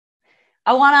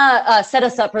I want to set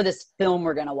us up for this film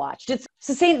we're going to watch. This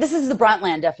is the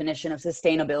Brundtland definition of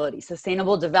sustainability,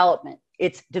 sustainable development.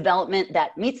 It's development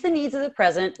that meets the needs of the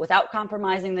present without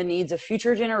compromising the needs of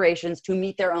future generations to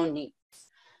meet their own needs.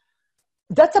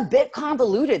 That's a bit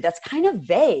convoluted. That's kind of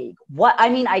vague.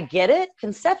 I get it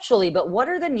conceptually, but what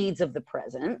are the needs of the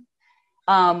present?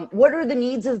 What are the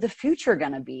needs of the future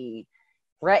going to be?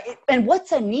 Right? And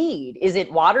what's a need? Is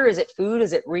it water? Is it food?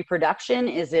 Is it reproduction?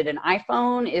 Is it an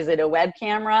iPhone? Is it a web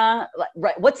camera?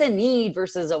 Right? What's a need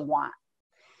versus a want?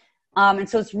 And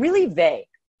so it's really vague.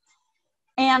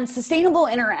 And sustainable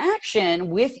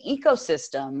interaction with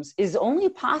ecosystems is only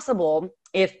possible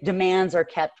if demands are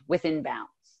kept within bounds.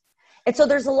 And so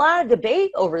there's a lot of debate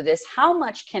over this. How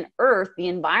much can Earth, the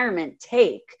environment,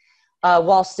 take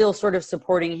while still sort of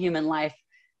supporting human life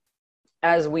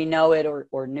as we know it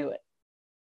or knew it?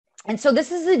 And so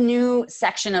this is a new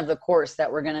section of the course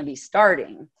that we're going to be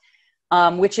starting,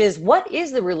 which is what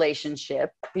is the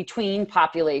relationship between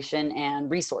population and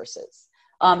resources?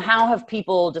 How have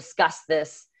people discussed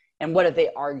this and what have they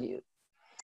argued?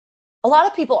 A lot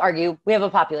of people argue we have a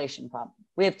population problem.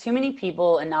 We have too many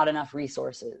people and not enough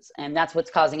resources. And that's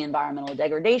what's causing environmental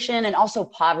degradation and also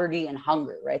poverty and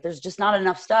hunger, right? There's just not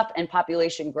enough stuff and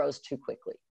population grows too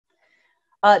quickly.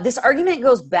 This argument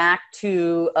goes back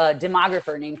to a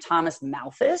demographer named Thomas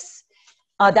Malthus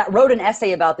that wrote an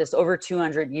essay about this over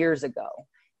 200 years ago.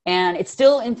 And it's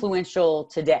still influential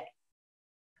today.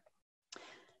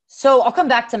 So I'll come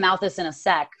back to Malthus in a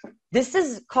sec. This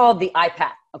is called the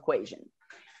IPAT equation.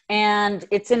 And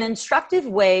it's an instructive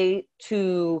way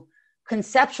to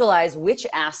conceptualize which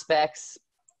aspects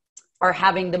are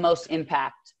having the most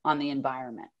impact on the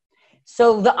environment.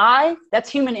 So the I, that's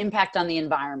human impact on the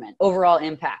environment, overall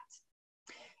impact.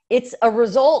 It's a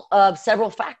result of several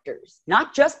factors,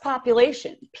 not just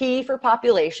population. P for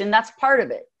population, that's part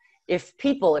of it. If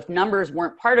numbers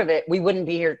weren't part of it, we wouldn't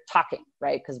be here talking,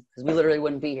 right? Because we literally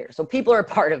wouldn't be here. So people are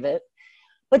part of it.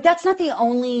 But that's not the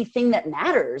only thing that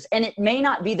matters, and it may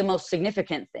not be the most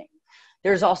significant thing.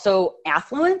 There's also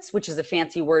affluence, which is a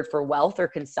fancy word for wealth or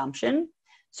consumption.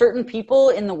 Certain people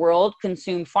in the world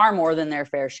consume far more than their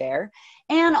fair share,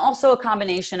 and also a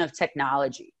combination of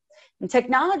technology. And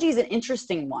technology is an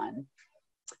interesting one.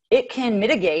 It can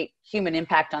mitigate human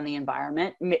impact on the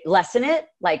environment, lessen it,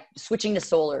 like switching to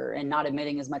solar and not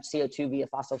emitting as much CO2 via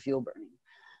fossil fuel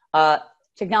burning.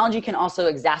 Technology can also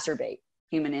exacerbate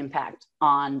human impact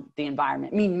on the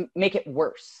environment, make it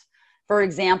worse. For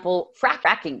example,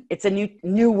 fracking. It's a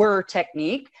newer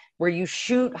technique where you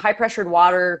shoot high-pressured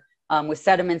water with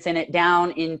sediments in it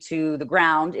down into the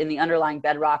ground in the underlying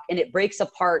bedrock, and it breaks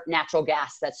apart natural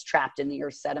gas that's trapped in the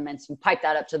Earth's sediments. You pipe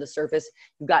that up to the surface,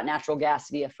 you've got natural gas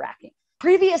via fracking.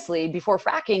 Previously, before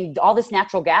fracking, all this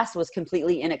natural gas was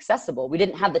completely inaccessible. We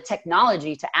didn't have the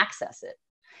technology to access it.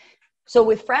 So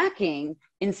with fracking,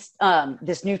 in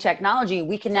this new technology,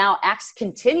 we can now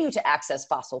continue to access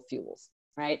fossil fuels,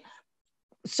 right?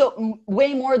 So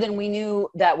way more than we knew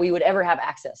that we would ever have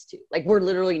access to. Like, we're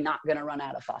literally not going to run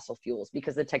out of fossil fuels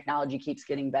because the technology keeps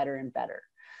getting better and better.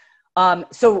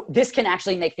 So this can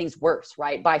actually make things worse,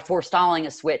 right? By forestalling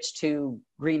a switch to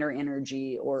greener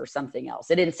energy or something else.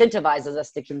 It incentivizes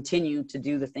us to continue to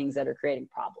do the things that are creating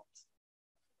problems.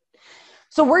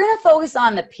 So we're going to focus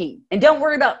on the P. And don't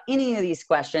worry about any of these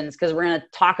questions because we're going to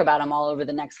talk about them all over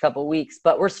the next couple of weeks.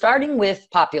 But we're starting with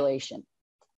population.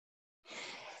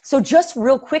 So just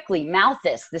real quickly,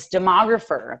 Malthus, this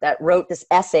demographer that wrote this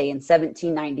essay in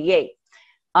 1798,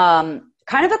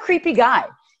 kind of a creepy guy.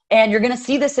 And you're going to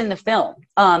see this in the film.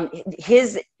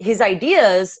 His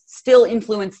ideas still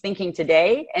influence thinking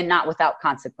today and not without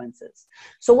consequences.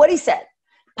 So what he said,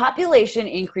 population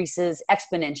increases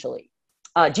exponentially,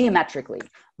 geometrically,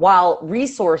 while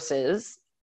resources,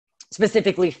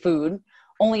 specifically food,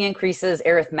 only increases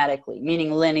arithmetically,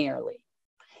 meaning linearly.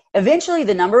 Eventually,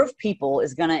 the number of people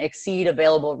is going to exceed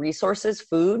available resources,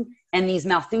 food, and these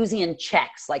Malthusian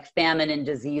checks like famine and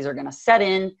disease are going to set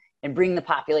in and bring the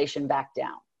population back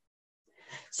down.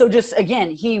 So just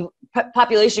again,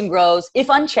 population grows, if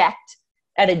unchecked,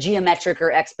 at a geometric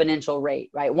or exponential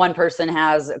rate, right? One person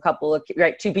has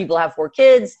two people have 4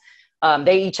 kids,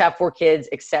 they each have 4 kids,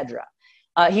 etc.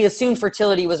 He assumed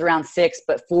fertility was around 6,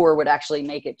 but 4 would actually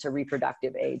make it to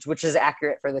reproductive age, which is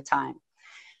accurate for the time.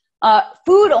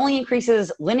 Food only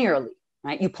increases linearly,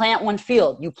 right? You plant one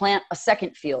field, you plant a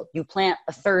second field, you plant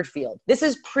a third field. This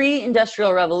is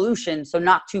pre-industrial revolution, so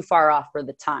not too far off for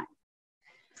the time.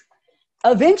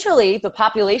 Eventually, the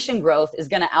population growth is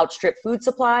going to outstrip food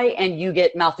supply, and you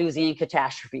get Malthusian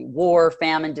catastrophe, war,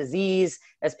 famine, disease,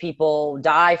 as people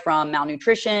die from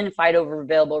malnutrition, fight over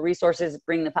available resources,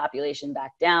 bring the population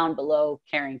back down below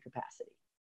carrying capacity.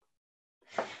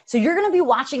 So you're going to be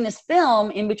watching this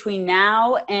film in between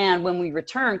now and when we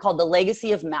return, called The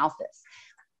Legacy of Malthus.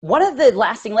 One of the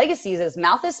lasting legacies is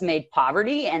Malthus made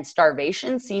poverty and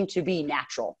starvation seem to be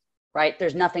natural, right?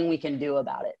 There's nothing we can do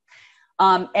about it.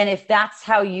 And if that's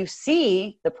how you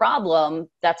see the problem,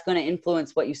 that's going to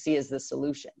influence what you see as the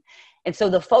solution. And so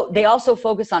they also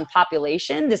focus on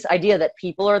population, this idea that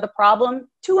people are the problem.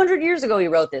 200 years ago, he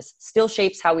wrote this, still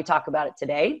shapes how we talk about it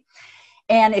today.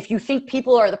 And if you think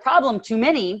people are the problem, too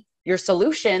many, your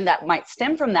solution that might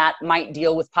stem from that might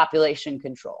deal with population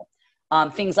control.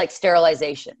 Things like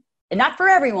sterilization. And not for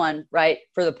everyone, right?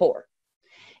 For the poor.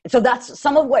 And so that's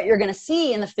some of what you're going to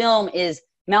see in the film is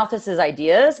Malthus's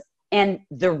ideas and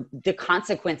the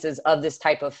consequences of this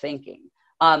type of thinking.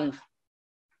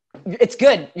 It's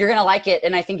good. You're going to like it.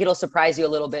 And I think it'll surprise you a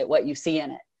little bit what you see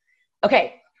in it.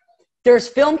 Okay. There's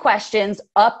film questions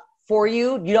up for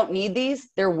you. You don't need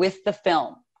these. They're with the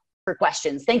film for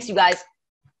questions. Thanks, you guys.